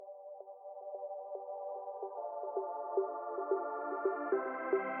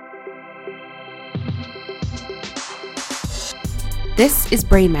This is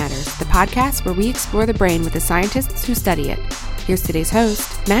Brain Matters, the podcast where we explore the brain with the scientists who study it. Here's today's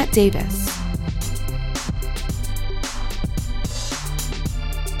host, Matt Davis.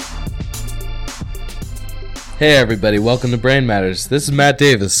 Hey everybody, welcome to Brain Matters. This is Matt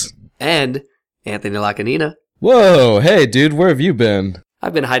Davis. And Anthony Lacanina. Whoa, hey dude, where have you been?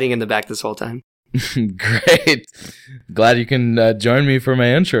 I've been hiding in the back this whole time. Great. Glad you can join me for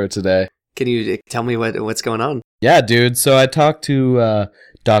my intro today. Can you tell me what's going on? Yeah, dude. So I talked to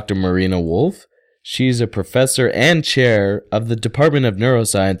Dr. Marina Wolf. She's a professor and chair of the Department of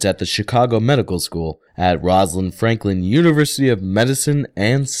Neuroscience at the Chicago Medical School at Rosalind Franklin University of Medicine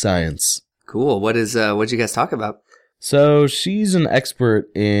and Science. Cool. What'd you guys talk about? So she's an expert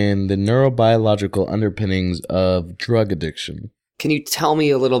in the neurobiological underpinnings of drug addiction. Can you tell me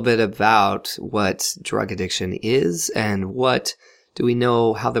a little bit about what drug addiction is and what do we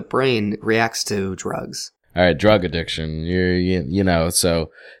know how the brain reacts to drugs? All right, drug addiction.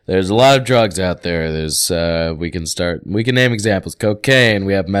 So there's a lot of drugs out there. We can name examples. Cocaine,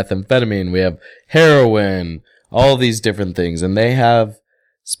 we have methamphetamine, we have heroin, all these different things, and they have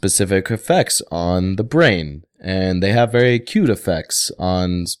specific effects on the brain, and they have very acute effects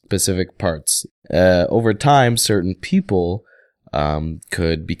on specific parts. Over time, certain people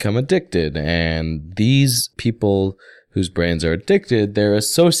could become addicted, and these people whose brains are addicted, they're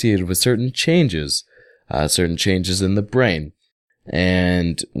associated with certain changes in the brain.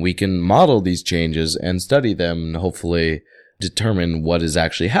 And we can model these changes and study them and hopefully determine what is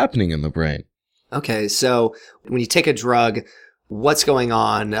actually happening in the brain. Okay, so when you take a drug, what's going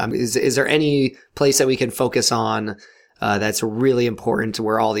on? Is there any place that we can focus on that's really important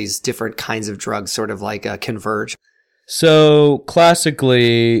where all these different kinds of drugs sort of like converge? So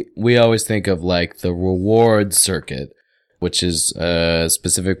classically, we always think of like the reward circuit, which is a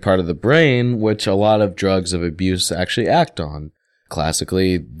specific part of the brain which a lot of drugs of abuse actually act on.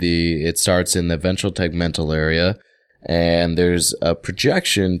 Classically, it starts in the ventral tegmental area, and there's a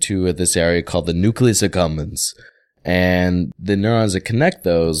projection to this area called the nucleus accumbens. And the neurons that connect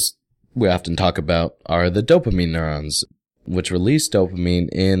those, we often talk about, are the dopamine neurons, which release dopamine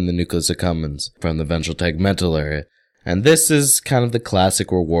in the nucleus accumbens from the ventral tegmental area. And this is kind of the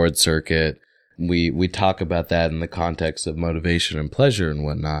classic reward circuit. We talk about that in the context of motivation and pleasure and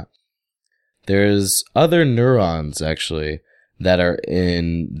whatnot. There's other neurons actually that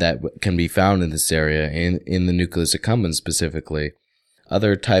can be found in this area in the nucleus accumbens specifically.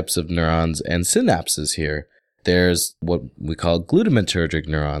 Other types of neurons and synapses here. There's what we call glutamatergic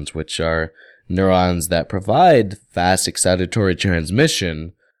neurons, which are neurons that provide fast excitatory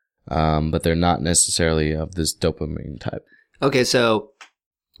transmission, but they're not necessarily of this dopamine type. Okay, so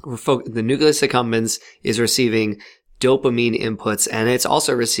the nucleus accumbens is receiving dopamine inputs, and it's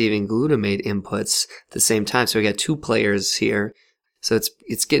also receiving glutamate inputs at the same time. So we got two players here. So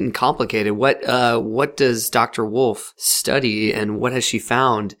it's getting complicated. What does Dr. Wolf study, and what has she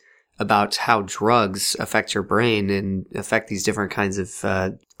found about how drugs affect your brain and affect these different kinds of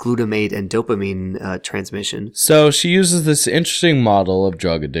glutamate and dopamine transmission? So she uses this interesting model of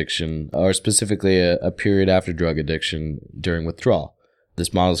drug addiction, or specifically a period after drug addiction during withdrawal.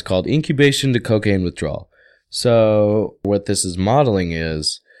 This model is called incubation to cocaine withdrawal. So what this is modeling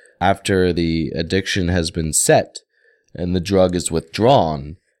is after the addiction has been set and the drug is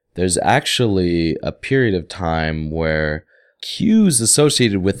withdrawn, there's actually a period of time where cues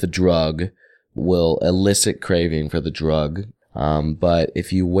associated with the drug will elicit craving for the drug. But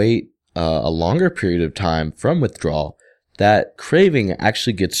if you wait a longer period of time from withdrawal, that craving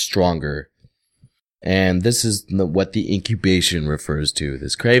actually gets stronger. And this is what the incubation refers to.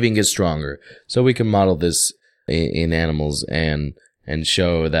 This craving gets stronger. So we can model this in animals and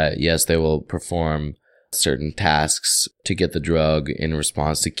show that, yes, they will perform certain tasks to get the drug in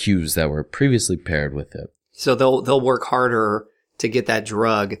response to cues that were previously paired with it. So they'll work harder to get that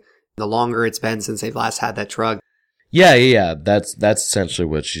drug the longer it's been since they've last had that drug. Yeah. That's essentially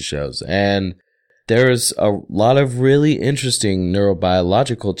what she shows. And there's a lot of really interesting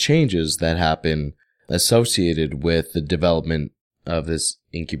neurobiological changes that happen associated with the development of this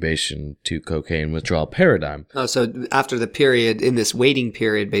incubation to cocaine withdrawal paradigm. Oh, so after the period, in this waiting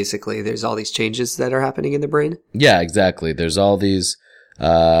period, basically, there's all these changes that are happening in the brain? Yeah, exactly. There's all these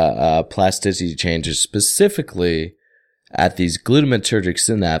plasticity changes specifically at these glutamatergic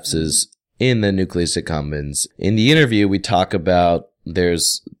synapses in the nucleus accumbens. In the interview, we talk about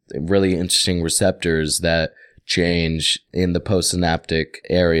there's really interesting receptors that change in the postsynaptic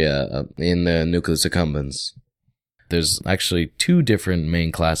area in the nucleus accumbens. There's actually two different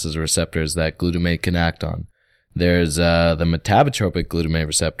main classes of receptors that glutamate can act on. There's the metabotropic glutamate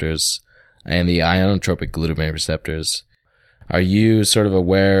receptors and the ionotropic glutamate receptors. Are you sort of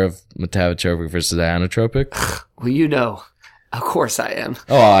aware of metabotropic versus ionotropic? Well, of course I am.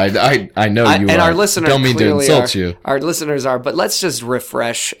 Oh, I know you are. And our listeners don't mean to insult you. Our listeners are, but let's just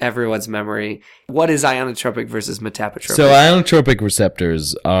refresh everyone's memory. What is ionotropic versus metabotropic? So ionotropic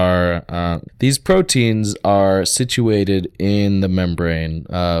receptors are, these proteins are situated in the membrane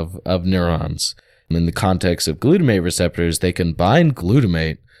of neurons. In the context of glutamate receptors, they can bind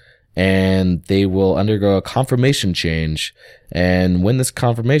glutamate and they will undergo a conformation change. And when this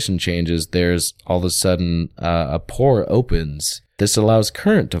conformation changes, there's all of a sudden a pore opens. This allows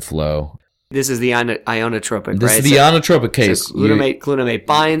current to flow. This is the ionotropic, right? This is the ionotropic case. So glutamate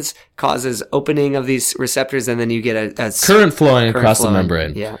binds, causes opening of these receptors, and then you get a current flowing across the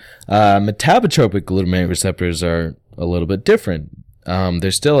membrane. Yeah. Metabotropic glutamate receptors are a little bit different.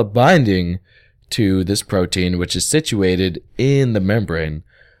 There's still a binding to this protein, which is situated in the membrane,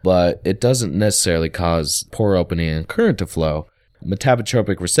 but it doesn't necessarily cause pore opening and current to flow.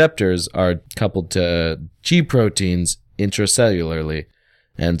 Metabotropic receptors are coupled to G proteins intracellularly.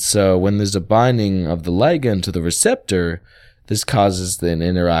 And so when there's a binding of the ligand to the receptor, this causes an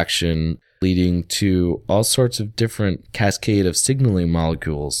interaction leading to all sorts of different cascade of signaling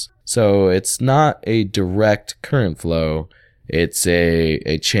molecules. So it's not a direct current flow. It's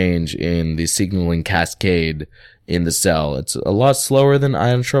a change in the signaling cascade in the cell. It's a lot slower than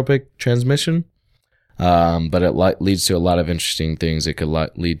ionotropic transmission, but it leads to a lot of interesting things. It could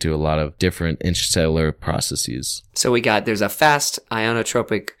lead to a lot of different intracellular processes. So there's a fast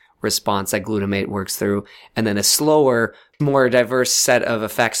ionotropic response that glutamate works through, and then a slower, more diverse set of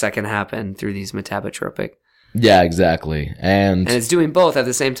effects that can happen through these metabotropic. Yeah, exactly. And it's doing both at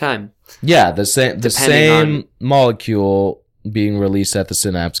the same time. Yeah, the same molecule being released at the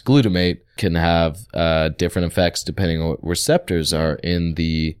synapse, glutamate, can have different effects depending on what receptors are in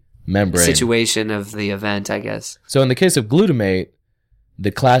the membrane. Situation of the event, I guess. So in the case of glutamate,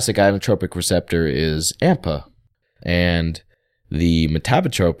 the classic ionotropic receptor is AMPA. And the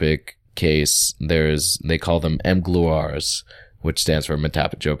metabotropic case, they call them mGluRs, which stands for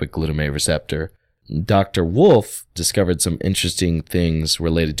metabotropic glutamate receptor. Dr. Wolf discovered some interesting things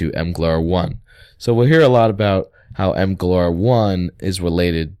related to mGluR1. So we'll hear a lot about how mGluR1 is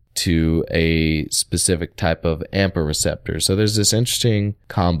related to a specific type of AMPA receptor. So there's this interesting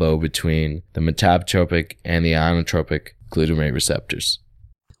combo between the metabotropic and the ionotropic glutamate receptors.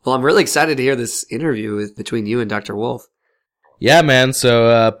 Well, I'm really excited to hear this interview between you and Dr. Wolf. Yeah, man.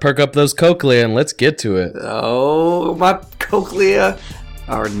 So perk up those cochlea and let's get to it. Oh, my cochlea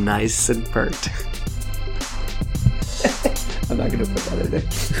are nice and perked. I'm not going to put that in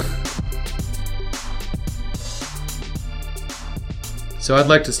there. So I'd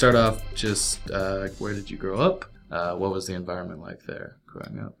like to start off just, where did you grow up? What was the environment like there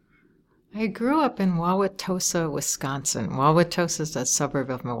growing up? I grew up in Wauwatosa, Wisconsin. Wauwatosa is a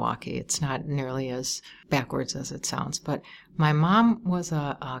suburb of Milwaukee. It's not nearly as backwards as it sounds. But my mom was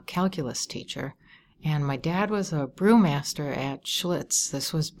a calculus teacher, and my dad was a brewmaster at Schlitz.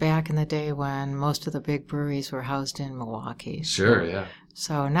 This was back in the day when most of the big breweries were housed in Milwaukee. Sure, yeah.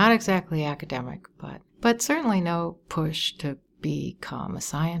 So not exactly academic, but certainly no push to become a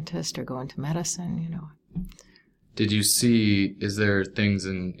scientist or go into medicine, Did you see, is there things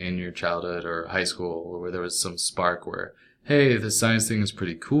in your childhood or high school where there was some spark where, hey, this science thing is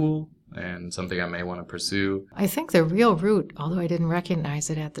pretty cool and something I may want to pursue? I think the real root, although I didn't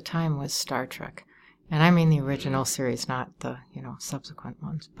recognize it at the time, was Star Trek. And I mean the original series, not the, subsequent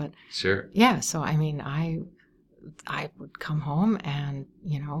ones. But sure. Yeah, so I mean, I would come home and,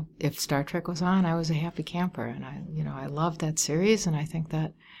 if Star Trek was on, I was a happy camper. And I loved that series, and I think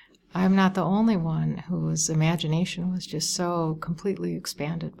that I'm not the only one whose imagination was just so completely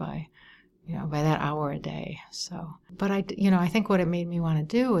expanded by that hour a day. So, but I think what it made me want to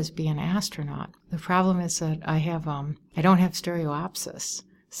do was be an astronaut. The problem is that I don't have stereopsis.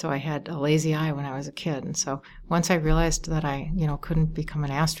 So I had a lazy eye when I was a kid. And so once I realized that I, couldn't become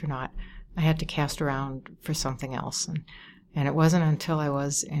an astronaut, I had to cast around for something else. And it wasn't until I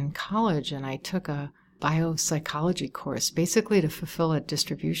was in college and I took a biopsychology course, basically to fulfill a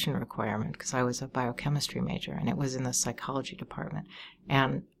distribution requirement, because I was a biochemistry major and it was in the psychology department.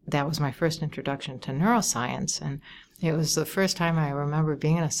 And that was my first introduction to neuroscience. And it was the first time I remember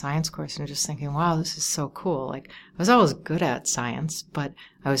being in a science course and just thinking, wow, this is so cool. Like, I was always good at science, but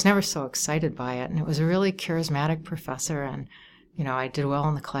I was never so excited by it. And it was a really charismatic professor. And, I did well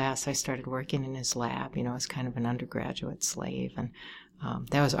in the class. I started working in his lab, as kind of an undergraduate slave. And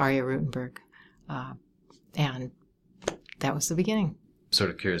that was Arya Rutenberg. And that was the beginning.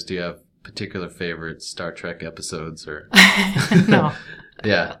 Sort of curious, do you have particular favorite Star Trek episodes or? No.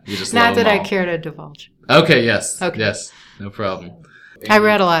 Yeah, you just Not love that them I all. care to divulge. Okay, yes. Okay. Yes, no problem. I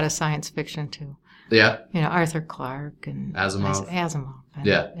read a lot of science fiction too. Yeah? Arthur Clarke and Asimov? Asimov and,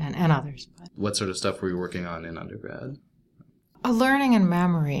 Yeah. and others. But What sort of stuff were you working on in undergrad? learning and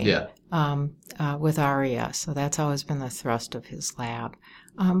memory. Yeah. With ARIA, so that's always been the thrust of his lab.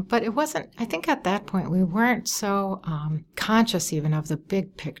 But it wasn't, I think at that point we weren't so conscious even of the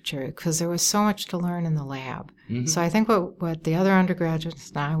big picture because there was so much to learn in the lab. Mm-hmm. So I think what the other undergraduates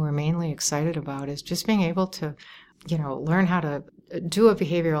and I were mainly excited about is just being able to, learn how to do a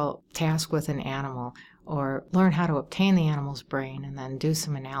behavioral task with an animal or learn how to obtain the animal's brain and then do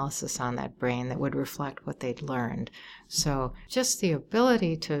some analysis on that brain that would reflect what they'd learned. So just the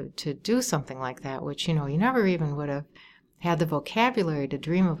ability to do something like that, which, you never even would have had the vocabulary to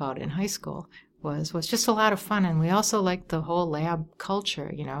dream about in high school, was just a lot of fun. And we also liked the whole lab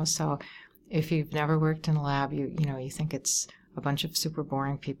culture, so if you've never worked in a lab, you think it's a bunch of super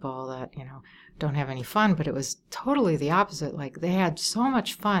boring people that, don't have any fun, but it was totally the opposite. Like they had so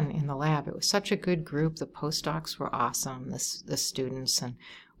much fun in the lab. It was such a good group. The postdocs were awesome, the students, and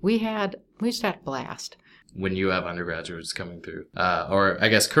we just had a blast. When you have undergraduates coming through, or I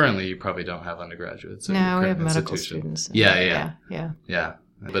guess currently you probably don't have undergraduates. No, we have medical students. Yeah.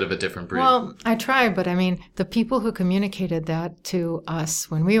 A bit of a different breed. Well, I tried, but I mean, the people who communicated that to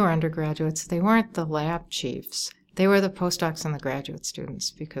us when we were undergraduates, they weren't the lab chiefs. They were the postdocs and the graduate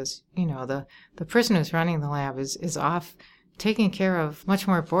students because, the person who's running the lab is off taking care of much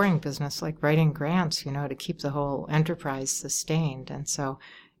more boring business like writing grants, to keep the whole enterprise sustained. And so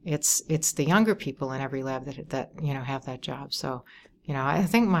it's the younger people in every lab that have that job. So, I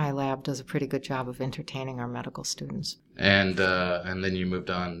think my lab does a pretty good job of entertaining our medical students. And then you moved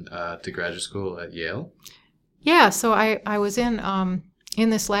on to graduate school at Yale? Yeah, so I was in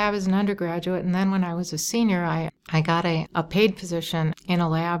this lab as an undergraduate, and then when I was a senior, I got a paid position in a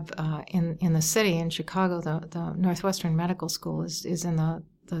lab in the city in Chicago. The Northwestern Medical School is in the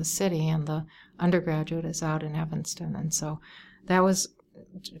city, and the undergraduate is out in Evanston. And so that was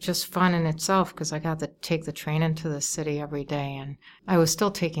just fun in itself because I got to take the train into the city every day. And I was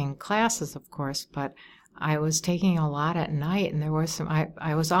still taking classes, of course, but I was taking a lot at night, and there were some,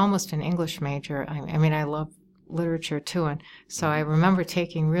 I was almost an English major. I mean, I love literature too, and so I remember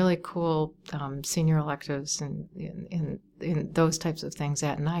taking really cool senior electives and in those types of things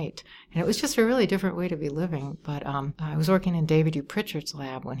at night, and it was just a really different way to be living. But I was working in David U. Pritchard's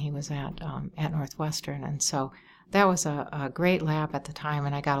lab when he was at Northwestern, and so that was a great lab at the time,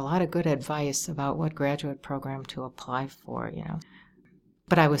 and I got a lot of good advice about what graduate program to apply for,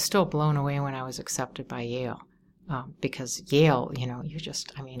 But I was still blown away when I was accepted by Yale. Because Yale, you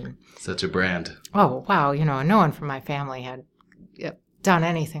just, Such a brand. Oh, wow, no one from my family had done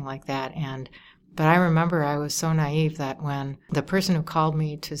anything like that. But I remember I was so naive that when the person who called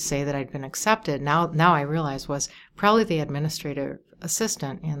me to say that I'd been accepted, now I realize was probably the administrative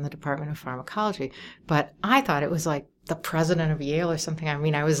assistant in the Department of Pharmacology. But I thought it was like the president of Yale or something.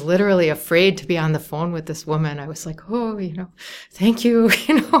 I was literally afraid to be on the phone with this woman. I was like, oh, thank you,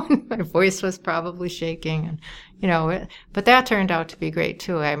 and my voice was probably shaking. And, but that turned out to be great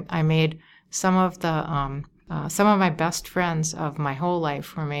too. I made some of my best friends of my whole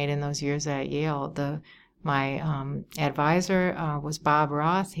life were made in those years at Yale. My advisor was Bob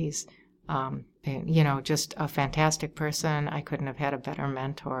Roth. He's, just a fantastic person. I couldn't have had a better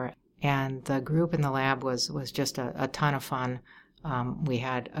mentor. And the group in the lab was just a ton of fun. We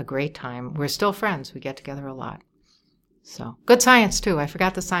had a great time. We're still friends. We get together a lot. So good science too. I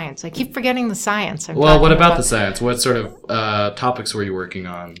forgot the science. I keep forgetting the science. Well, what about the science? What sort of topics were you working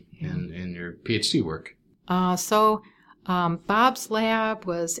on in your PhD work? Bob's lab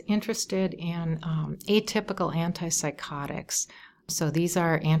was interested in atypical antipsychotics. So these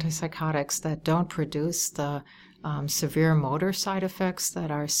are antipsychotics that don't produce the severe motor side effects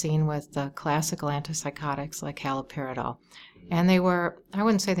that are seen with the classical antipsychotics like haloperidol. And I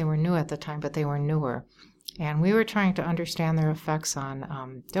wouldn't say they were new at the time, but they were newer. And we were trying to understand their effects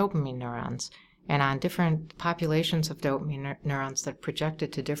on dopamine neurons and on different populations of dopamine neurons that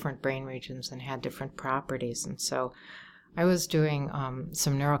projected to different brain regions and had different properties. And so I was doing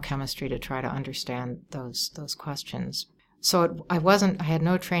some neurochemistry to try to understand those questions. So I had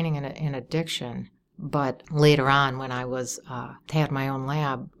no training in addiction. But later on, when I had my own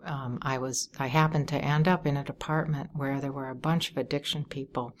lab, I happened to end up in a department where there were a bunch of addiction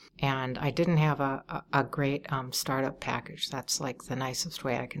people, and I didn't have a great startup package. That's like the nicest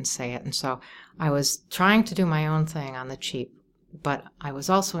way I can say it. And so I was trying to do my own thing on the cheap, but I was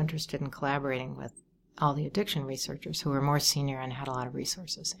also interested in collaborating with all the addiction researchers who were more senior and had a lot of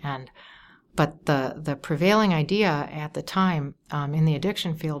resources. And But the prevailing idea at the time in the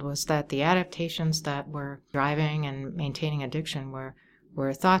addiction field was that the adaptations that were driving and maintaining addiction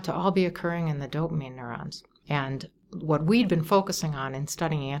were thought to all be occurring in the dopamine neurons. And what we'd been focusing on in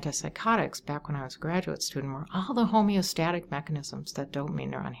studying antipsychotics back when I was a graduate student were all the homeostatic mechanisms that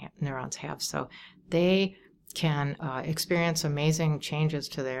dopamine neurons have. So they can experience amazing changes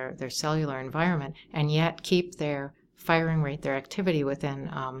to their cellular environment and yet keep their firing rate, their activity within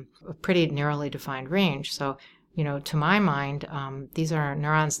a pretty narrowly defined range. So, to my mind, these are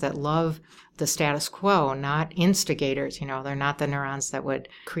neurons that love the status quo, not instigators. They're not the neurons that would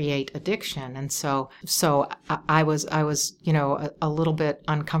create addiction. And so I was a little bit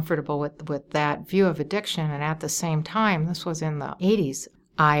uncomfortable with that view of addiction. And at the same time, this was in the 80s,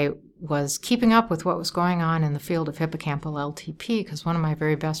 I was keeping up with what was going on in the field of hippocampal LTP because one of my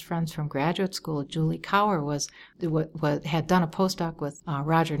very best friends from graduate school, Julie Cower, had done a postdoc with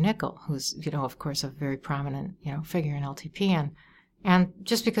Roger Nickel, who's, of course, a very prominent, figure in LTP. And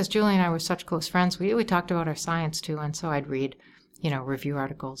just because Julie and I were such close friends, we talked about our science too. And so I'd read, review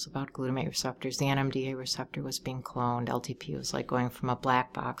articles about glutamate receptors. The NMDA receptor was being cloned. LTP was like going from a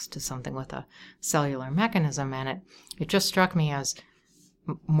black box to something with a cellular mechanism. And it just struck me as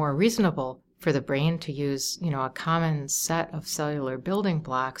more reasonable for the brain to use, a common set of cellular building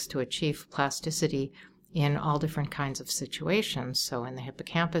blocks to achieve plasticity in all different kinds of situations. So in the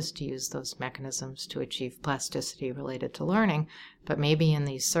hippocampus, to use those mechanisms to achieve plasticity related to learning, but maybe in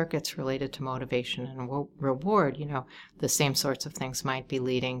these circuits related to motivation and reward, the same sorts of things might be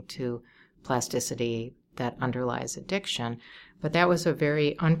leading to plasticity that underlies addiction. But that was a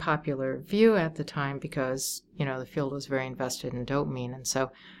very unpopular view at the time because, the field was very invested in dopamine. And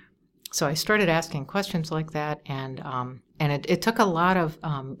so I started asking questions like that, and it took a lot of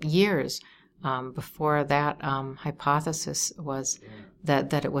years before that hypothesis was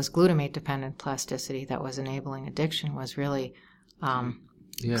that it was glutamate-dependent plasticity that was enabling addiction was really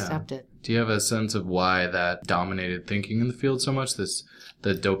accepted. Do you have a sense of why that dominated thinking in the field so much?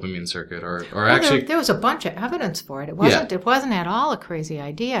 The dopamine circuit, or actually, there was a bunch of evidence for it. It wasn't at all a crazy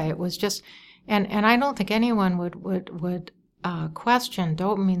idea. It was just, and I don't think anyone would question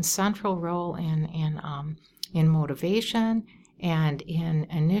dopamine's central role in motivation and in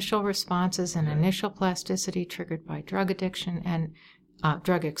initial responses and initial plasticity triggered by drug addiction and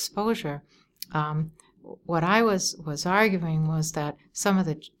drug exposure. What I was arguing was that some of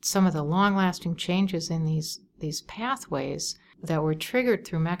the long-lasting changes in these pathways that were triggered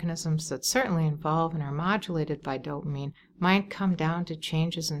through mechanisms that certainly involve and are modulated by dopamine might come down to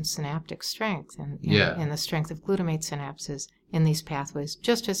changes in synaptic strength and in the strength of glutamate synapses in these pathways,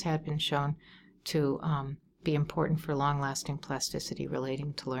 just as had been shown to be important for long-lasting plasticity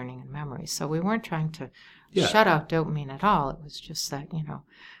relating to learning and memory. So we weren't trying to shut out dopamine at all. It was just that,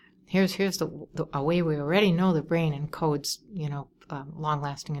 here's a way we already know the brain encodes,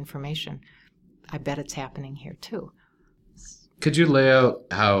 long-lasting information. I bet it's happening here too. Could you lay out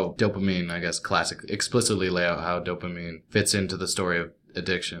how dopamine, explicitly lay out how dopamine fits into the story of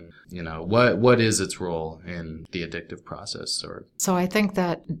addiction? What is its role in the addictive process? So I think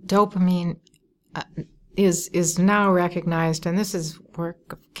that dopamine is now recognized, and this is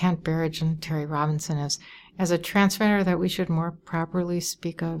work of Kent Berridge and Terry Robinson, as a transmitter that we should more properly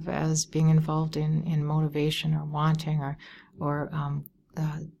speak of as being involved in motivation or wanting or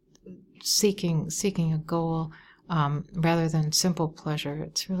seeking a goal. Rather than simple pleasure.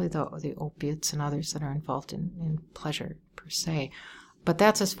 It's really the opiates and others that are involved in pleasure per se. But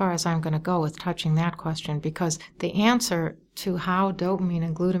that's as far as I'm going to go with touching that question, because the answer to how dopamine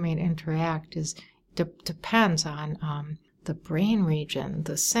and glutamate interact depends on the brain region,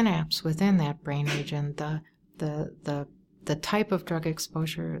 the synapse within that brain region, the type of drug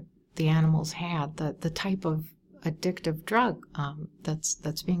exposure the animals had, the type of addictive drug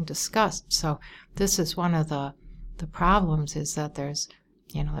that's being discussed. So this is one of the problems, is that there's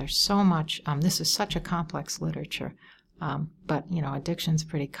so much, this is such a complex literature, but addiction's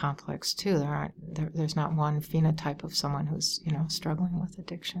pretty complex too. There's not one phenotype of someone who's struggling with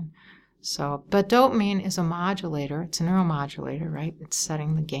addiction. So, but dopamine is a modulator. It's a neuromodulator, right? It's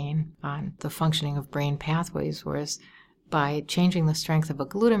setting the gain on the functioning of brain pathways, whereas by changing the strength of a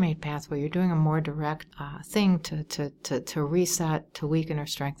glutamate pathway, you're doing a more direct thing to reset, to weaken or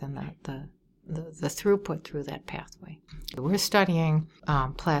strengthen the throughput through that pathway. We're studying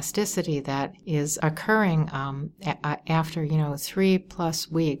plasticity that is occurring after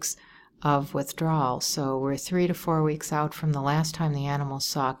 3+ weeks of withdrawal. So we're 3 to 4 weeks out from the last time the animals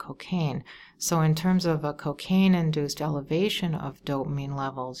saw cocaine. So in terms of a cocaine-induced elevation of dopamine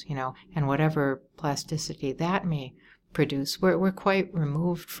levels, and whatever plasticity that may produce. We're quite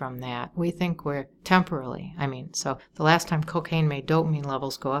removed from that. We think we're temporarily. So the last time cocaine made dopamine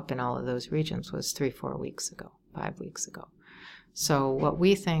levels go up in all of those regions was 3-4 weeks ago, 5 weeks ago. So what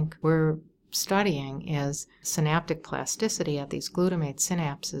we think we're studying is synaptic plasticity at these glutamate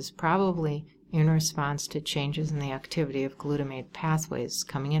synapses, probably in response to changes in the activity of glutamate pathways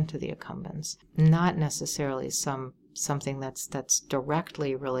coming into the accumbens, not necessarily something that's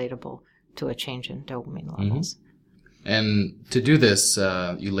directly relatable to a change in dopamine levels. Mm-hmm. And to do this,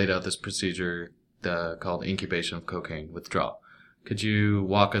 you laid out this procedure called incubation of cocaine withdrawal. Could you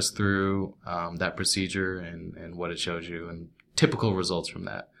walk us through that procedure and what it shows you and typical results from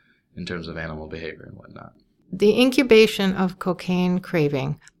that in terms of animal behavior and whatnot? The incubation of cocaine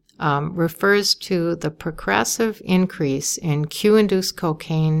craving refers to the progressive increase in cue-induced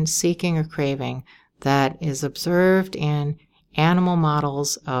cocaine seeking or craving that is observed in animal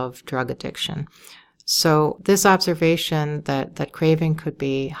models of drug addiction. So this observation that craving could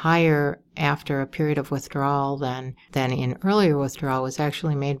be higher after a period of withdrawal than in earlier withdrawal was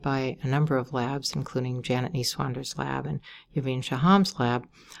actually made by a number of labs, including Janet Nieswander's lab and Yavin Shaham's lab.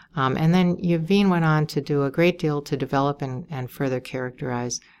 And then Yavin went on to do a great deal to develop and further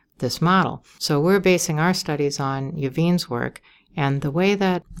characterize this model. So we're basing our studies on Yavin's work, and the way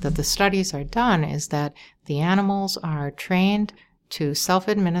that the studies are done is that the animals are trained to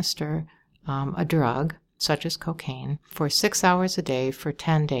self-administer a drug, such as cocaine, for 6 hours a day for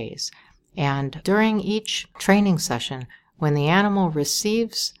 10 days. And during each training session, when the animal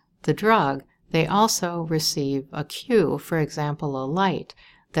receives the drug, they also receive a cue, for example, a light,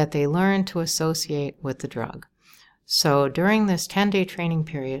 that they learn to associate with the drug. So during this 10-day training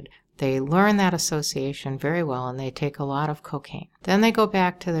period, they learn that association very well, and they take a lot of cocaine. Then they go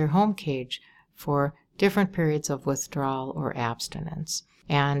back to their home cage for different periods of withdrawal or abstinence.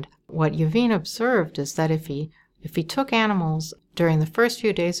 And what Yavin observed is that if he took animals during the first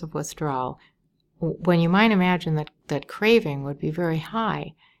few days of withdrawal, when you might imagine that craving would be very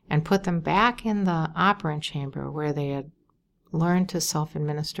high, and put them back in the operant chamber where they had learned to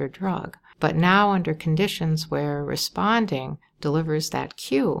self-administer drug, but now under conditions where responding delivers that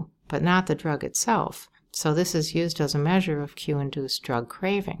cue, but not the drug itself. So this is used as a measure of cue-induced drug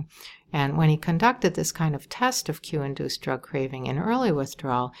craving. And when he conducted this kind of test of cue-induced drug craving in early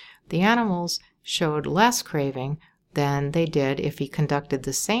withdrawal, the animals showed less craving than they did if he conducted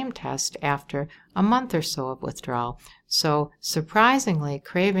the same test after a month or so of withdrawal. So surprisingly,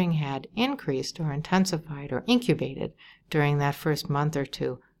 craving had increased or intensified or incubated during that first month or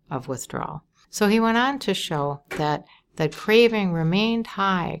two of withdrawal. So he went on to show that craving remained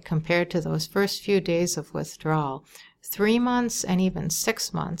high compared to those first few days of withdrawal, 3 months and even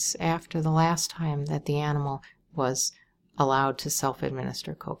 6 months after the last time that the animal was allowed to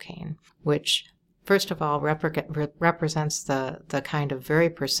self-administer cocaine, which, first of all, represents the kind of very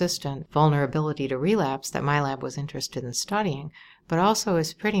persistent vulnerability to relapse that my lab was interested in studying, but also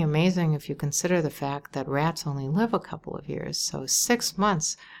is pretty amazing if you consider the fact that rats only live a couple of years. So 6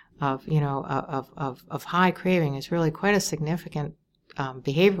 months of high craving is really quite a significant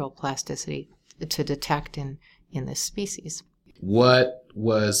behavioral plasticity to detect in this species. What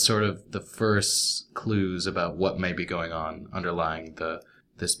was sort of the first clues about what may be going on underlying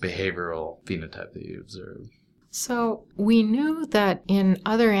this behavioral phenotype that you observed? So we knew that in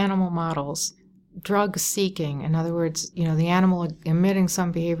other animal models, drug seeking, in other words, the animal emitting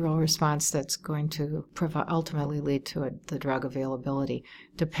some behavioral response that's going to ultimately lead to the drug availability,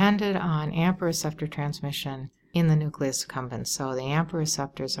 depended on AMPA receptor transmission in the nucleus accumbens. So the AMPA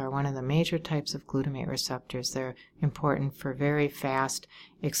receptors are one of the major types of glutamate receptors. They're important for very fast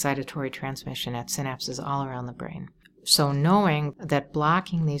excitatory transmission at synapses all around the brain. So knowing that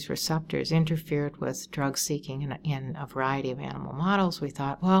blocking these receptors interfered with drug seeking in a variety of animal models, we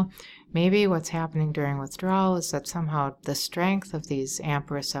thought, well, maybe what's happening during withdrawal is that somehow the strength of these AMPA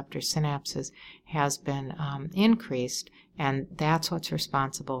receptor synapses has been increased, and that's what's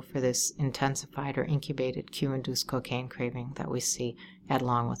responsible for this intensified or incubated cue-induced cocaine craving that we see at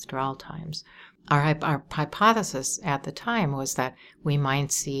long withdrawal times. Our hypothesis at the time was that we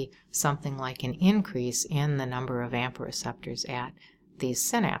might see something like an increase in the number of AMPA receptors at these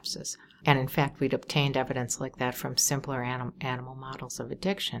synapses. And in fact, we'd obtained evidence like that from simpler animal models of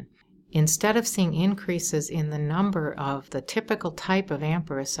addiction. Instead of seeing increases in the number of the typical type of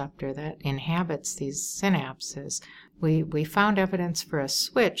AMPA receptor that inhabits these synapses, we found evidence for a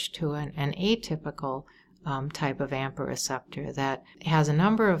switch to an atypical type of AMPA receptor that has a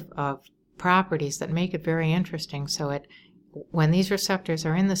number of properties that make it very interesting. So when these receptors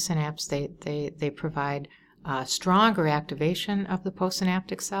are in the synapse, they provide stronger activation of the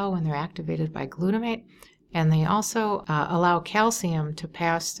postsynaptic cell when they're activated by glutamate, And they also allow calcium to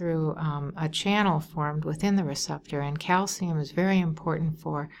pass through a channel formed within the receptor. And calcium is very important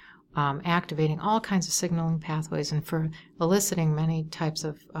for activating all kinds of signaling pathways and for eliciting many types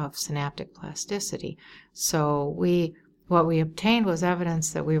of synaptic plasticity. So what we obtained was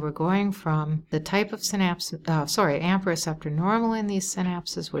evidence that we were going from the type of AMPA receptor normal in these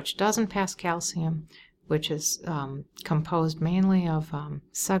synapses, which doesn't pass calcium, which is composed mainly of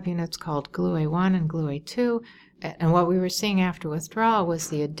subunits called GluA1 and GluA2. And what we were seeing after withdrawal was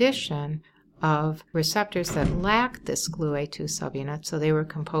the addition of receptors that lacked this GluA2 subunit, so they were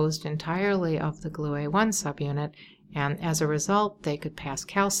composed entirely of the GluA1 subunit, and as a result, they could pass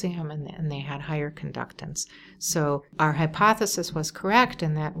calcium and they had higher conductance. So our hypothesis was correct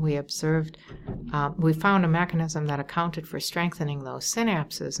in that we observed, we found a mechanism that accounted for strengthening those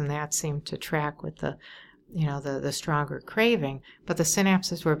synapses, and that seemed to track with the stronger craving, but the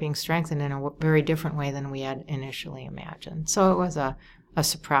synapses were being strengthened in a very different way than we had initially imagined. So it was a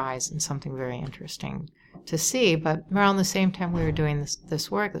surprise and something very interesting to see. But around the same time we were doing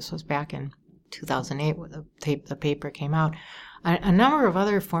this work, this was back in 2008 when the paper came out, a number of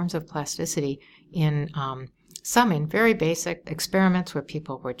other forms of plasticity some in very basic experiments where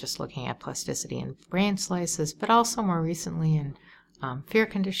people were just looking at plasticity in brain slices, but also more recently in fear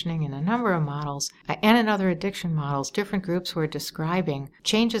conditioning in a number of models, and in other addiction models, different groups were describing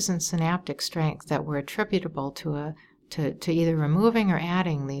changes in synaptic strength that were attributable to either removing or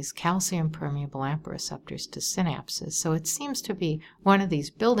adding these calcium-permeable AMPA receptors to synapses. So it seems to be one of these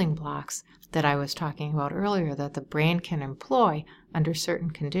building blocks that I was talking about earlier that the brain can employ under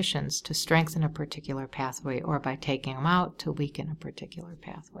certain conditions to strengthen a particular pathway, or by taking them out to weaken a particular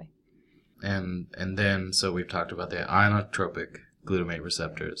pathway. And then, so we've talked about the ionotropic glutamate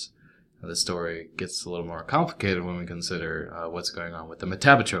receptors. The story gets a little more complicated when we consider what's going on with the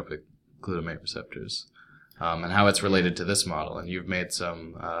metabotropic glutamate receptors. And how it's related to this model, and you've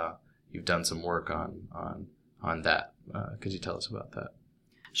done some work on that. Could you tell us about that?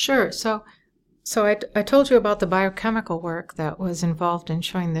 Sure. So I told you about the biochemical work that was involved in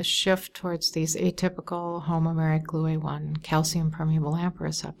showing this shift towards these atypical homomeric GluA1 calcium-permeable AMPA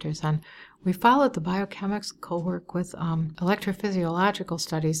receptors, and we followed the biochemical work with electrophysiological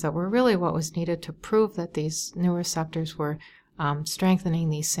studies that were really what was needed to prove that these new receptors were strengthening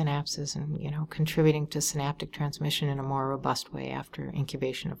these synapses and, contributing to synaptic transmission in a more robust way after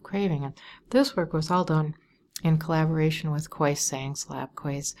incubation of craving. And this work was all done in collaboration with Koi's Sang's lab,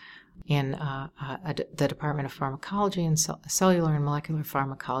 Koi's in the Department of Pharmacology and Cellular and Molecular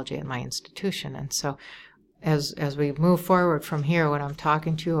Pharmacology at my institution. And so as we move forward from here, what I'm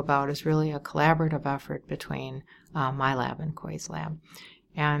talking to you about is really a collaborative effort between my lab and Koi's lab.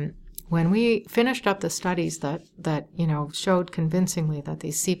 And when we finished up the studies that showed convincingly that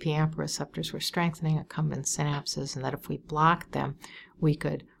these CP-AMPA receptors were strengthening accumbent synapses, and that if we blocked them, we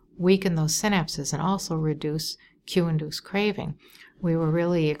could weaken those synapses and also reduce cue-induced craving, we were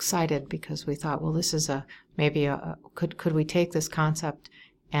really excited because we thought, well, this is could we take this concept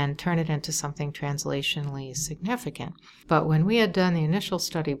and turn it into something translationally significant. But when we had done the initial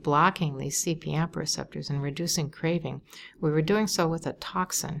study blocking these CP-AMPA receptors and reducing craving, we were doing so with a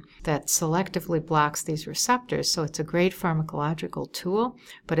toxin that selectively blocks these receptors. So it's a great pharmacological tool,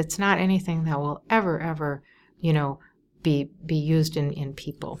 but it's not anything that will ever, be used in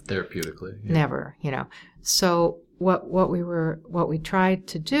people. Therapeutically. Yeah. Never, So what we tried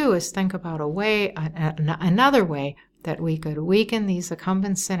to do is think about another way that we could weaken these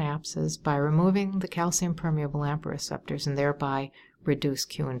accumbent synapses by removing the calcium-permeable AMPA receptors and thereby reduce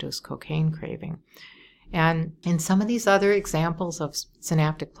cue-induced cocaine craving. And in some of these other examples of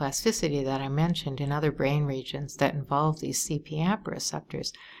synaptic plasticity that I mentioned in other brain regions that involve these CP-AMPA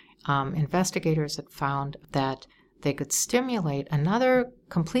receptors, investigators had found that they could stimulate another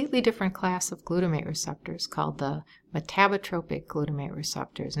completely different class of glutamate receptors called the metabotropic glutamate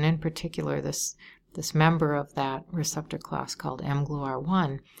receptors, and in particular this member of that receptor class called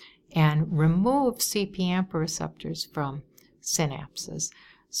mGluR1, and remove CP-AMPA receptors from synapses.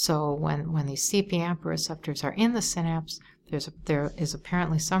 So when these CP-AMPA receptors are in the synapse, there is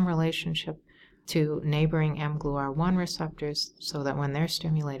apparently some relationship to neighboring mGluR1 receptors, so that when they're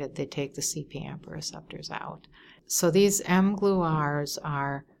stimulated, they take the CP-AMPA receptors out. So these mGluRs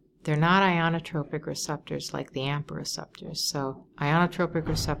they're not ionotropic receptors like the AMPA receptors. So ionotropic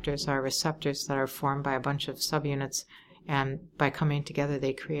receptors are receptors that are formed by a bunch of subunits, and by coming together,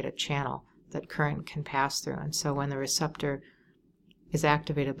 they create a channel that current can pass through. And so when the receptor is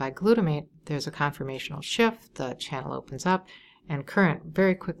activated by glutamate, there's a conformational shift, the channel opens up, and current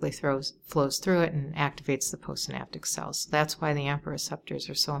very quickly flows through it and activates the postsynaptic cells. So that's why the AMPA receptors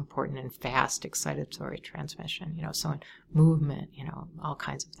are so important in fast excitatory transmission, so in movement, all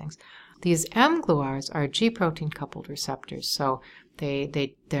kinds of things. These mGluRs are G protein coupled receptors, so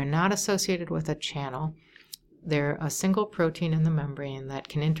they're not associated with a channel. They're a single protein in the membrane that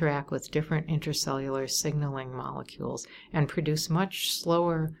can interact with different intracellular signaling molecules and produce much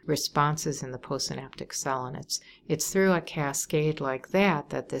slower responses in the postsynaptic cell. And it's through a cascade like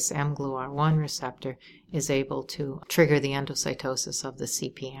that this mGluR1 receptor is able to trigger the endocytosis of the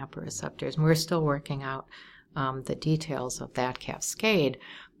CP-AMPA receptors. And we're still working out the details of that cascade.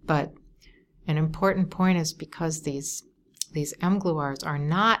 But an important point is because these mGluRs are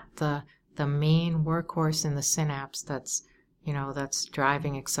not the main workhorse in the synapse that's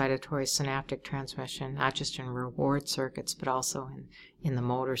driving excitatory synaptic transmission, not just in reward circuits, but also in the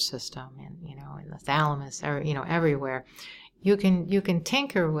motor system and, in the thalamus, everywhere. You can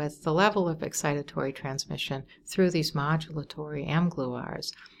tinker with the level of excitatory transmission through these modulatory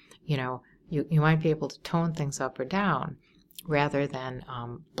mGluRs. You might be able to tone things up or down, rather than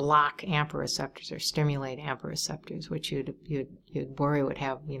block AMPA receptors or stimulate AMPA receptors, which you'd worry would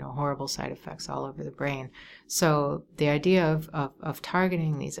have horrible side effects all over the brain. So the idea of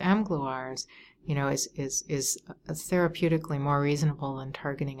targeting these mGluRs, is therapeutically more reasonable than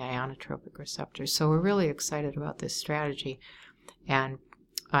targeting ionotropic receptors. So we're really excited about this strategy, and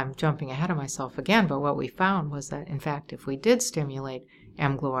I'm jumping ahead of myself again. But what we found was that in fact, if we did stimulate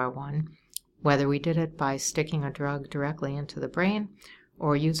mGluR1, whether we did it by sticking a drug directly into the brain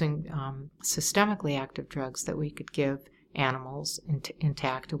or using systemically active drugs that we could give animals,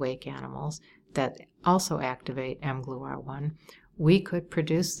 intact awake animals, that also activate mGluR1, we could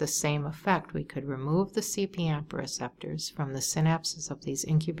produce the same effect. We could remove the CP-AMPA receptors from the synapses of these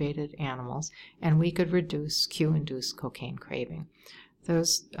incubated animals, and we could reduce cue-induced cocaine craving.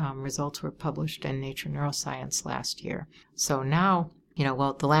 Those results were published in Nature Neuroscience last year. So now,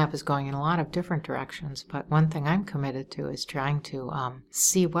 the lab is going in a lot of different directions, but one thing I'm committed to is trying to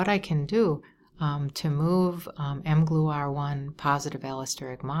see what I can do to move mGluR1 positive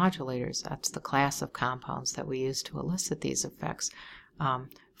allosteric modulators, that's the class of compounds that we use to elicit these effects,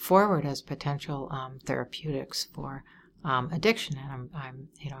 forward as potential therapeutics for addiction. And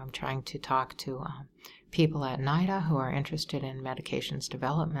I'm trying to talk to people at NIDA who are interested in medications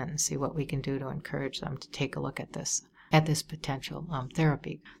development and see what we can do to encourage them to take a look at this potential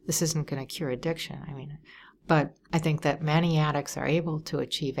therapy. This isn't going to cure addiction, but I think that many addicts are able to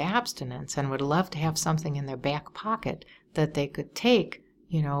achieve abstinence and would love to have something in their back pocket that they could take,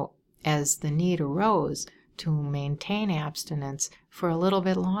 as the need arose to maintain abstinence for a little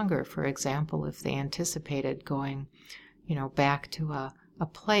bit longer. For example, if they anticipated going, back to a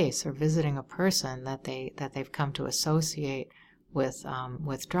place or visiting a person that they've come to associate with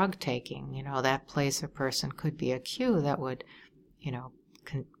drug taking, that place or person could be a cue that would,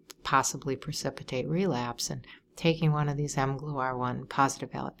 can possibly precipitate relapse. And taking one of these mGluR1 positive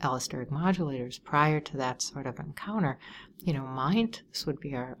allosteric modulators prior to that sort of encounter, this would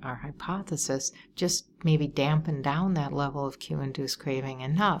be our hypothesis, just maybe dampen down that level of cue-induced craving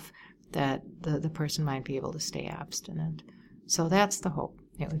enough that the person might be able to stay abstinent. So that's the hope.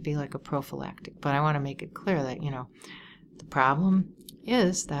 It would be like a prophylactic. But I want to make it clear that, the problem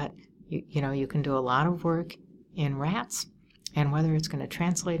is that you can do a lot of work in rats, and whether it's going to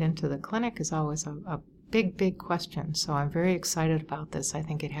translate into the clinic is always a big question. So I'm very excited about this. I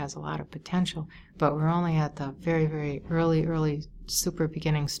think it has a lot of potential, but we're only at the very, very early super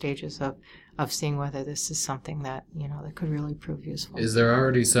beginning stages of seeing whether this is something that that could really prove useful. Is there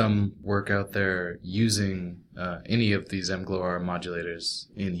already some work out there using any of these mGluR modulators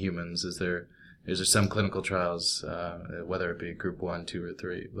in humans? Is there some clinical trials, whether it be group 1, 2, or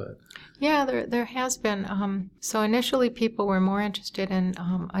 3? But yeah, there has been. So initially, people were more interested in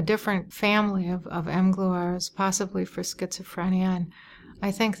a different family of mGluRs, possibly for schizophrenia, and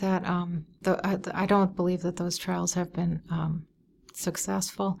I think that I don't believe that those trials have been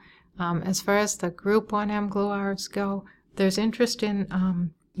successful. As far as the group 1 mGluRs go, there's interest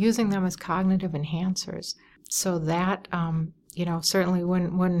in using them as cognitive enhancers, so that certainly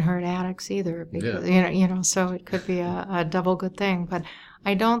wouldn't hurt addicts either, because, so it could be a double good thing. But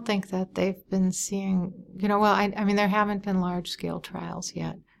I don't think that they've been seeing, I mean, there haven't been large-scale trials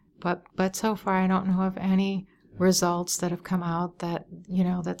yet, but so far I don't know of any results that have come out that,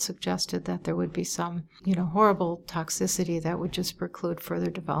 that suggested that there would be some, horrible toxicity that would just preclude further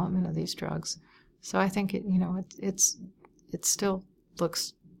development of these drugs. So I think it still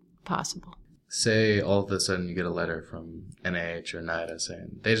looks possible. say all of a sudden you get a letter from NIH or NIDA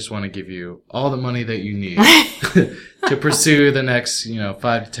saying they just want to give you all the money that you need to pursue the next,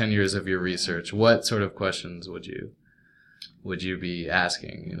 5 to 10 years of your research. What sort of questions would you be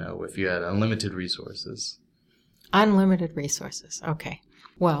asking, if you had unlimited resources? Unlimited resources. Okay.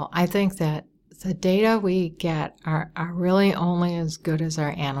 Well, I think that the data we get are really only as good as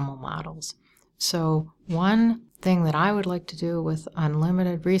our animal models. So one thing that I would like to do with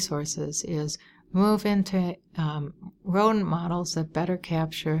unlimited resources is move into rodent models that better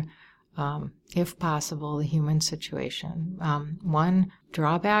capture, if possible, the human situation. One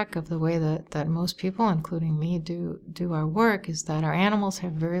drawback of the way that most people, including me, do our work is that our animals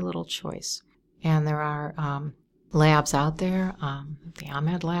have very little choice. And there are labs out there, the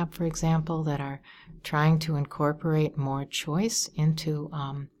Ahmed lab, for example, that are trying to incorporate more choice into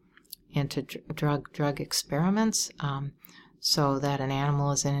drug experiments, so that an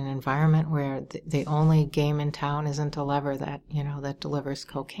animal is in an environment where the only game in town isn't a lever that delivers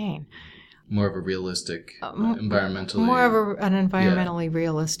cocaine. More of a realistic, environmentally. More of an environmentally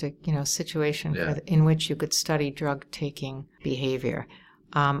realistic, situation in which you could study drug-taking behavior.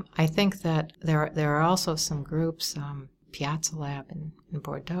 I think that there are also some groups, Piazza Lab in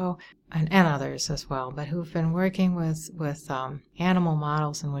Bordeaux, and others as well, but who've been working with animal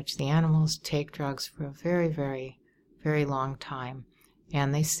models in which the animals take drugs for a very, very, very long time.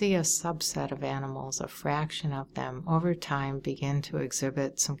 And they see a subset of animals, a fraction of them, over time begin to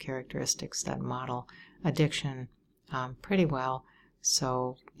exhibit some characteristics that model addiction pretty well.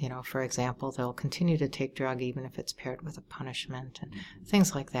 So, for example, they'll continue to take drug even if it's paired with a punishment and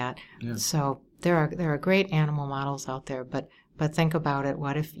things like that. Yeah. So there are great animal models out there, but think about it.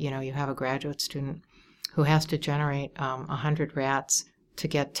 What if, you have a graduate student who has to generate 100 rats to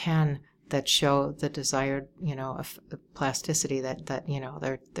get 10 that show the desired, plasticity that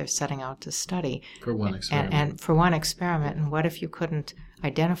they're setting out to study for one experiment. And for one experiment. And what if you couldn't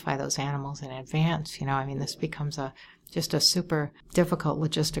identify those animals in advance? This becomes just a super difficult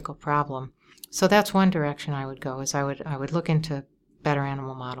logistical problem. So that's one direction I would go. Is I would look into better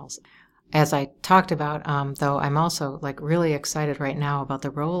animal models. As I talked about, though, I'm also really excited right now about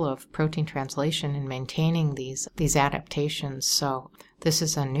the role of protein translation in maintaining these adaptations. So this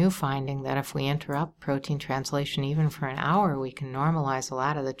is a new finding that if we interrupt protein translation even for an hour, we can normalize a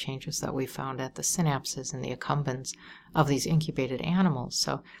lot of the changes that we found at the synapses and the accumbens of these incubated animals.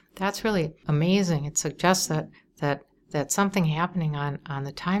 So that's really amazing. It suggests that something happening on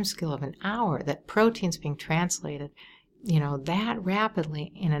the time scale of an hour, that proteins being translated that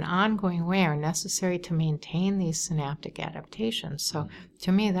rapidly in an ongoing way are necessary to maintain these synaptic adaptations. So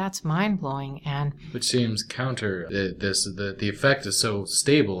to me, that's mind-blowing. And which seems counter the effect is so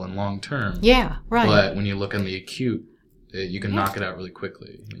stable and long-term. Yeah, right. But when you look on the acute, you can knock it out really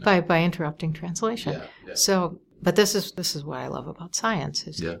quickly. By interrupting translation. Yeah. So, but this is what I love about science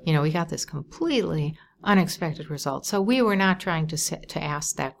is, we got this completely unexpected result. So we were not trying to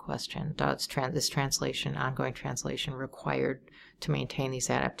ask that question, does this translation, ongoing translation, required to maintain these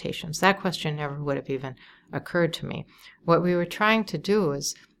adaptations? That question never would have even occurred to me. What we were trying to do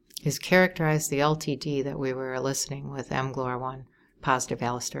is characterize the LTD that we were eliciting with mGLUR1 positive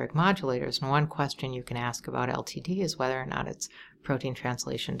allosteric modulators. And one question you can ask about LTD is whether or not it's protein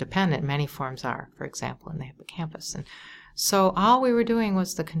translation dependent. Many forms are, for example, in the hippocampus. And so all we were doing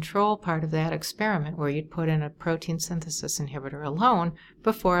was the control part of that experiment where you'd put in a protein synthesis inhibitor alone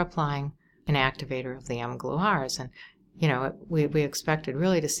before applying an activator of the mGLURs. And, we expected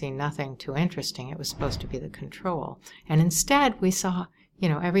really to see nothing too interesting. It was supposed to be the control. And instead we saw,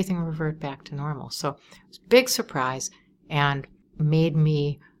 everything revert back to normal. So it was a big surprise and made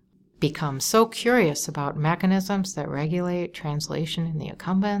me become so curious about mechanisms that regulate translation in the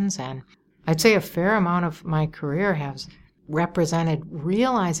accumbens. And I'd say a fair amount of my career has represented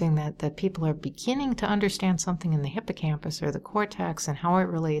realizing that people are beginning to understand something in the hippocampus or the cortex and how it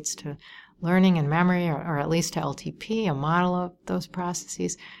relates to learning and memory, or at least to LTP, a model of those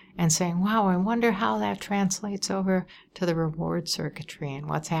processes, and saying, wow, I wonder how that translates over to the reward circuitry and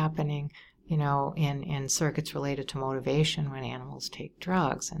what's happening, in circuits related to motivation when animals take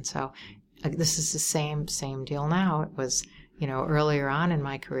drugs. And so this is the same deal now. It was, earlier on in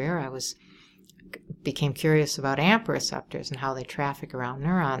my career, I became curious about AMP receptors and how they traffic around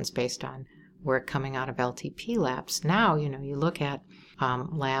neurons based on work coming out of LTP labs. Now, you look at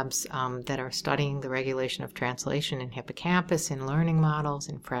labs that are studying the regulation of translation in hippocampus, in learning models,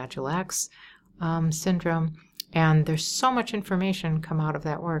 in Fragile X syndrome, and there's so much information come out of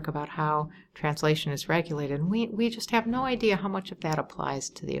that work about how translation is regulated. And we just have no idea how much of that applies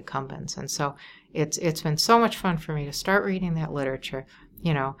to the accumbens. And so it's been so much fun for me to start reading that literature,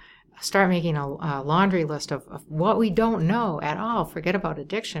 start making a laundry list of what we don't know at all. Forget about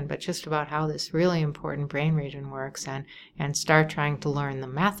addiction, but just about how this really important brain region works, and start trying to learn the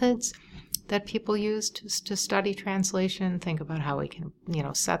methods that people use to study translation. Think about how we can,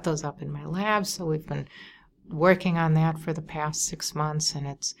 set those up in my lab. So we've been working on that for the past 6 months, and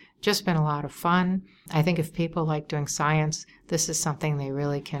it's just been a lot of fun. I think if people like doing science, this is something they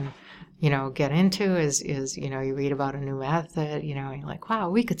really can get into is you read about a new method, you're like, wow,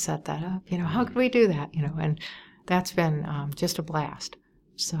 we could set that up, how could we do that, and that's been just a blast.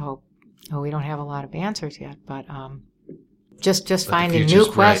 So we don't have a lot of answers yet, but just finding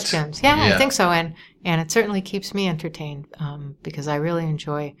new questions. Yeah, I think so, and it certainly keeps me entertained because I really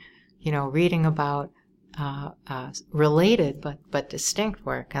enjoy, reading about related but distinct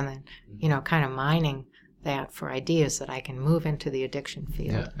work, and then kind of mining that for ideas that I can move into the addiction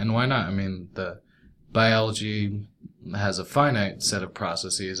field. Yeah, and why not? I mean, the biology has a finite set of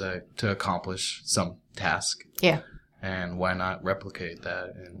processes to accomplish some task. Yeah. And why not replicate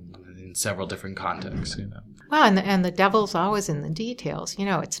that in several different contexts, Well, and the devil's always in the details.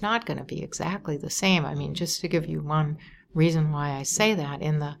 It's not going to be exactly the same. I mean, just to give you one reason why I say that,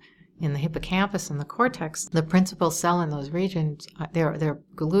 in the hippocampus and the cortex, the principal cell in those regions, they're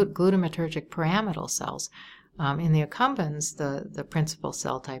glutamatergic pyramidal cells. In the accumbens, the principal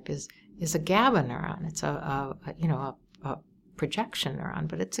cell type is a GABA neuron. It's a projection neuron,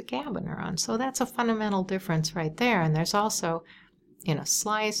 but it's a GABA neuron. So that's a fundamental difference right there. And there's also, in a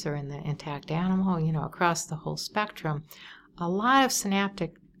slice or in the intact animal, across the whole spectrum, a lot of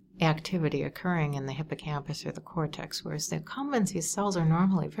synaptic activity occurring in the hippocampus or the cortex, whereas the accumbens, these cells are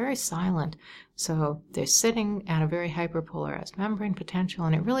normally very silent. So they're sitting at a very hyperpolarized membrane potential,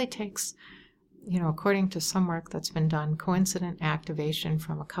 and it really takes, according to some work that's been done, coincident activation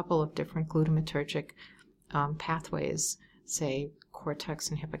from a couple of different glutamatergic pathways, say cortex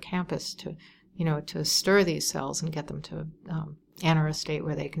and hippocampus, to stir these cells and get them to enter a state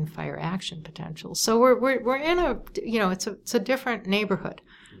where they can fire action potential. So we're in a, it's a different neighborhood.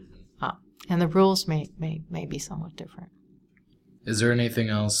 And the rules may be somewhat different. Is there anything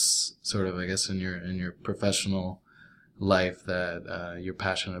else, sort of, I guess, in your professional life that you're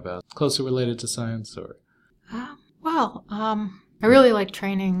passionate about, closely related to science, or? I really like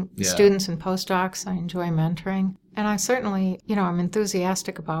training students and postdocs. I enjoy mentoring, and I certainly, I'm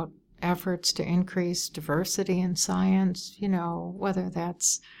enthusiastic about efforts to increase diversity in science. Whether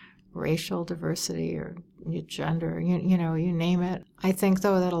that's racial diversity or gender, you name it. I think,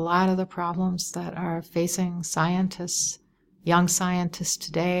 though, that a lot of the problems that are facing scientists, young scientists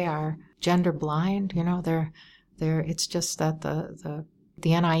today, are gender blind. It's just that the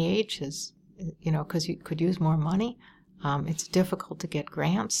NIH is, because you could use more money. It's difficult to get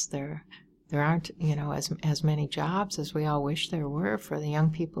grants. There aren't, as many jobs as we all wish there were for the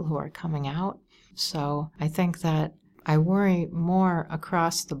young people who are coming out. So I think that I worry more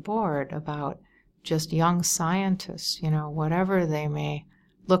across the board about just young scientists, whatever they may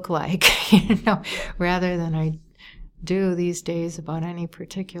look like, rather than I do these days about any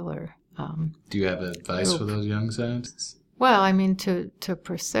particular Do you have advice group. for those young scientists? Well, I mean, to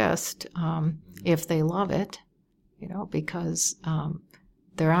persist if they love it, because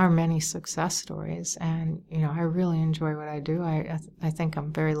there are many success stories, and I really enjoy what I do. I think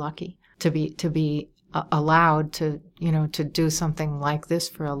I'm very lucky to be allowed to do something like this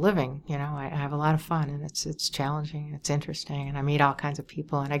for a living. I have a lot of fun, and it's challenging, and it's interesting, and I meet all kinds of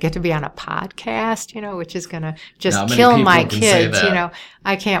people, and I get to be on a podcast, which is going to just kill my kids.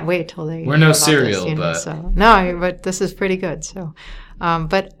 I can't wait till they. We're no Serial, this, but so, no, but this is pretty good. So,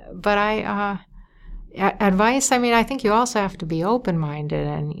 but I advice. I mean, I think you also have to be open-minded,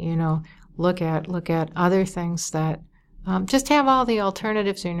 and look at other things that. Just have all the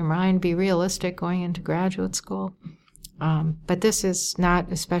alternatives in your mind, be realistic going into graduate school. But this is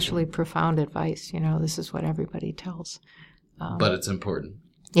not especially profound advice, this is what everybody tells. But it's important.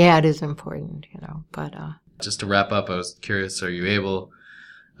 Yeah, it is important, but... Just to wrap up, I was curious, are you able,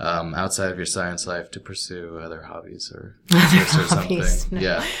 outside of your science life, to pursue other hobbies or interests or something? No.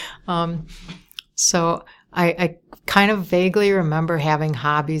 Yeah. So I kind of vaguely remember having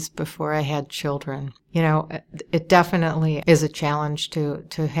hobbies before I had children. It definitely is a challenge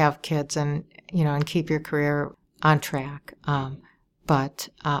to have kids and keep your career on track. But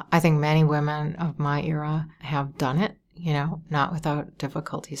I think many women of my era have done it, not without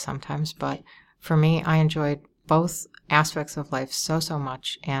difficulty sometimes. But for me, I enjoyed both aspects of life so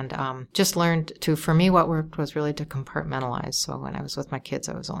much, and just learned to, for me, what worked was really to compartmentalize. So when I was with my kids,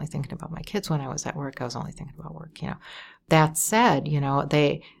 I was only thinking about my kids. When I was at work, I was only thinking about work. That said,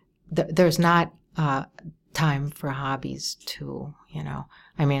 there's not time for hobbies too,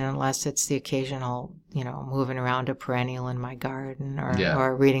 I mean, unless it's the occasional, moving around a perennial in my garden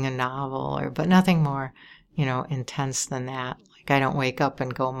or reading a novel but nothing more, intense than that. Like I don't wake up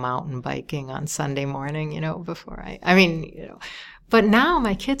and go mountain biking on Sunday morning, before but now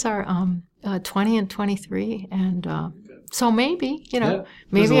my kids are 20 and 23 and so maybe,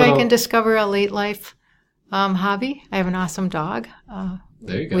 maybe I can discover a late life hobby. I have an awesome dog.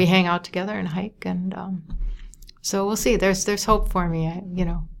 There you go. We hang out together and hike, and so we'll see. There's hope for me,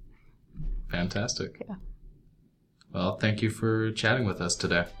 Fantastic. Yeah. Well, thank you for chatting with us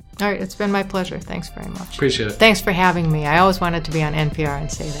today. All right, it's been my pleasure. Thanks very much. Appreciate it. Thanks for having me. I always wanted to be on NPR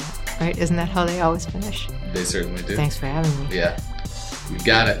and say that, right? Isn't that how they always finish? They certainly do. Thanks for having me. Yeah. You've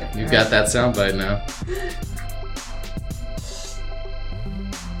got it. You've got that soundbite now.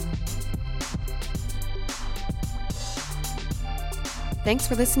 Thanks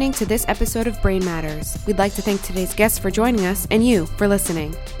for listening to this episode of Brain Matters. We'd like to thank today's guests for joining us and you for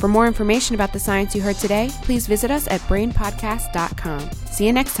listening. For more information about the science you heard today, please visit us at brainpodcast.com. See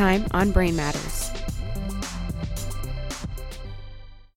you next time on Brain Matters.